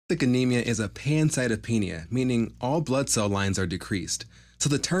Aplastic anemia is a pancytopenia, meaning all blood cell lines are decreased. So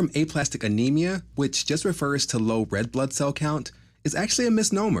the term aplastic anemia, which just refers to low red blood cell count, is actually a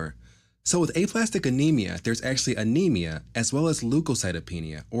misnomer. So with aplastic anemia, there's actually anemia as well as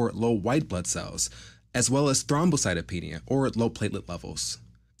leukocytopenia, or low white blood cells, as well as thrombocytopenia, or low platelet levels.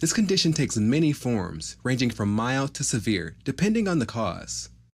 This condition takes many forms, ranging from mild to severe, depending on the cause.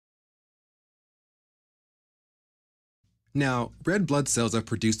 Now, red blood cells are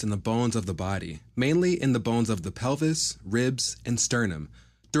produced in the bones of the body, mainly in the bones of the pelvis, ribs, and sternum,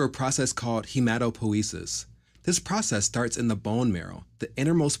 through a process called hematopoiesis. This process starts in the bone marrow, the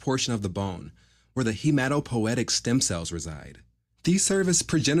innermost portion of the bone, where the hematopoietic stem cells reside. These serve as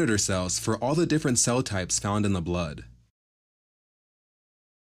progenitor cells for all the different cell types found in the blood.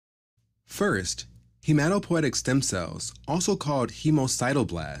 First, hematopoietic stem cells, also called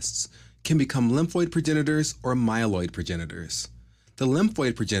hemocytoblasts, can become lymphoid progenitors or myeloid progenitors. The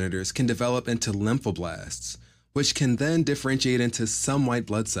lymphoid progenitors can develop into lymphoblasts, which can then differentiate into some white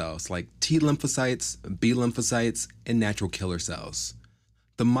blood cells like T lymphocytes, B lymphocytes, and natural killer cells.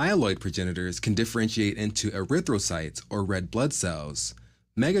 The myeloid progenitors can differentiate into erythrocytes or red blood cells,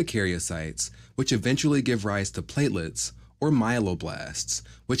 megakaryocytes, which eventually give rise to platelets, or myeloblasts,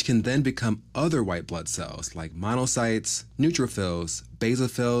 which can then become other white blood cells like monocytes, neutrophils,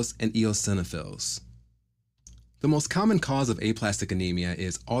 basophils, and eosinophils. The most common cause of aplastic anemia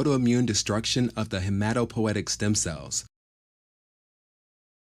is autoimmune destruction of the hematopoietic stem cells.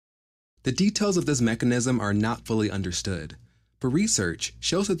 The details of this mechanism are not fully understood, but research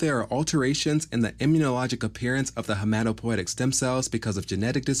shows that there are alterations in the immunologic appearance of the hematopoietic stem cells because of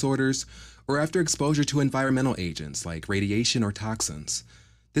genetic disorders or after exposure to environmental agents like radiation or toxins.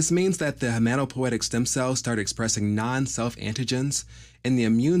 This means that the hematopoietic stem cells start expressing non-self antigens, and the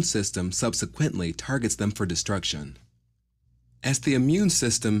immune system subsequently targets them for destruction. As the immune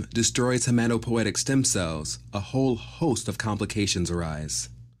system destroys hematopoietic stem cells, a whole host of complications arise.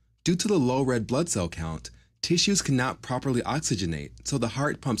 Due to the low red blood cell count, tissues cannot properly oxygenate, so the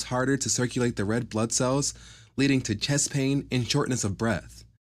heart pumps harder to circulate the red blood cells, leading to chest pain and shortness of breath.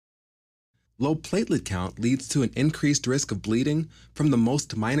 Low platelet count leads to an increased risk of bleeding from the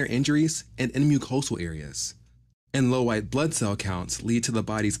most minor injuries and in mucosal areas. And low white blood cell counts lead to the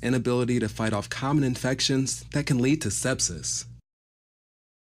body's inability to fight off common infections that can lead to sepsis.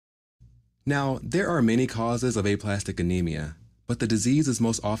 Now, there are many causes of aplastic anemia, but the disease is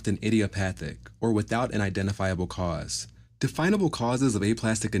most often idiopathic or without an identifiable cause. Definable causes of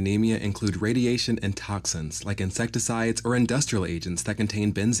aplastic anemia include radiation and toxins like insecticides or industrial agents that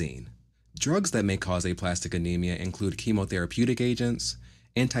contain benzene. Drugs that may cause aplastic anemia include chemotherapeutic agents,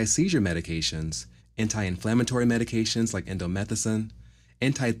 anti-seizure medications, anti-inflammatory medications like indomethacin,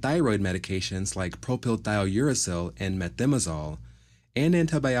 anti-thyroid medications like propylthiouracil and methimazole, and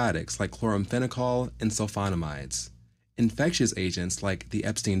antibiotics like chloramphenicol and sulfonamides. Infectious agents like the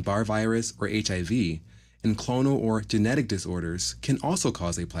Epstein-Barr virus or HIV, and clonal or genetic disorders can also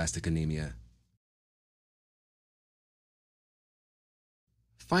cause aplastic anemia.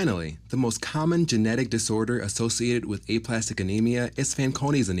 Finally, the most common genetic disorder associated with aplastic anemia is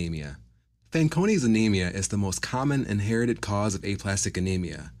Fanconi's anemia. Fanconi's anemia is the most common inherited cause of aplastic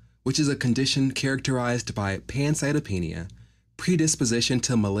anemia, which is a condition characterized by pancytopenia, predisposition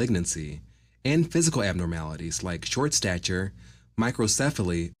to malignancy, and physical abnormalities like short stature,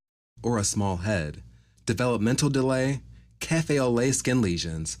 microcephaly, or a small head, developmental delay, cafe au lait skin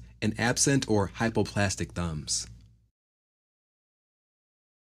lesions, and absent or hypoplastic thumbs.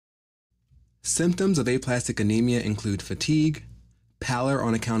 Symptoms of aplastic anemia include fatigue, pallor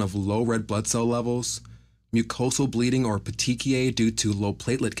on account of low red blood cell levels, mucosal bleeding or petechiae due to low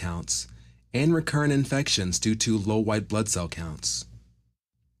platelet counts, and recurrent infections due to low white blood cell counts.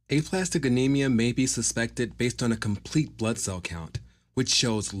 Aplastic anemia may be suspected based on a complete blood cell count, which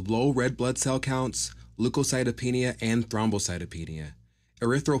shows low red blood cell counts, leukocytopenia, and thrombocytopenia.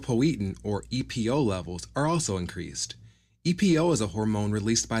 Erythropoietin or EPO levels are also increased. EPO is a hormone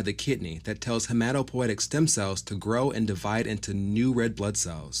released by the kidney that tells hematopoietic stem cells to grow and divide into new red blood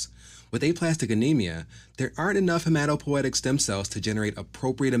cells. With aplastic anemia, there aren't enough hematopoietic stem cells to generate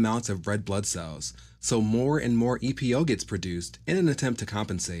appropriate amounts of red blood cells, so more and more EPO gets produced in an attempt to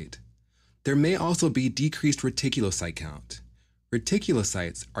compensate. There may also be decreased reticulocyte count.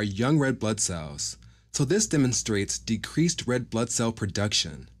 Reticulocytes are young red blood cells, so this demonstrates decreased red blood cell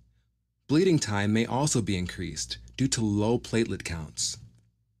production. Bleeding time may also be increased due to low platelet counts.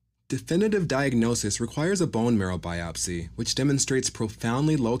 Definitive diagnosis requires a bone marrow biopsy, which demonstrates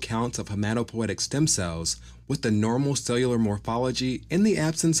profoundly low counts of hematopoietic stem cells with the normal cellular morphology in the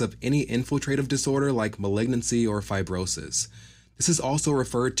absence of any infiltrative disorder like malignancy or fibrosis. This is also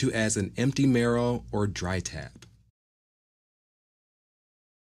referred to as an empty marrow or dry tap.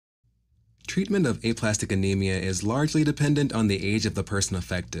 Treatment of aplastic anemia is largely dependent on the age of the person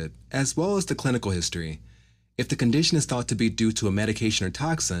affected, as well as the clinical history. If the condition is thought to be due to a medication or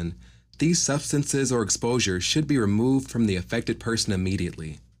toxin, these substances or exposures should be removed from the affected person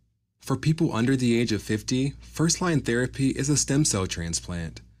immediately. For people under the age of 50, first-line therapy is a stem cell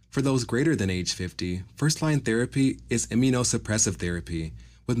transplant. For those greater than age 50, first-line therapy is immunosuppressive therapy,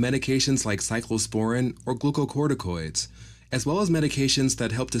 with medications like cyclosporin or glucocorticoids, as well as medications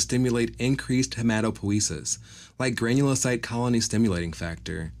that help to stimulate increased hematopoiesis, like granulocyte colony stimulating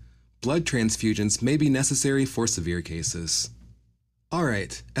factor. Blood transfusions may be necessary for severe cases.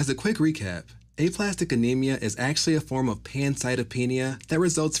 Alright, as a quick recap, aplastic anemia is actually a form of pancytopenia that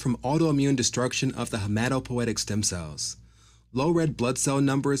results from autoimmune destruction of the hematopoietic stem cells. Low red blood cell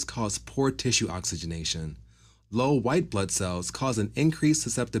numbers cause poor tissue oxygenation. Low white blood cells cause an increased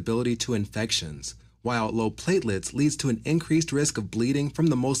susceptibility to infections, while low platelets leads to an increased risk of bleeding from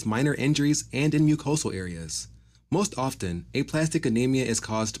the most minor injuries and in mucosal areas. Most often, aplastic anemia is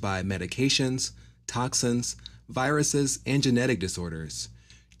caused by medications, toxins, viruses, and genetic disorders.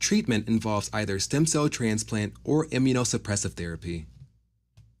 Treatment involves either stem cell transplant or immunosuppressive therapy.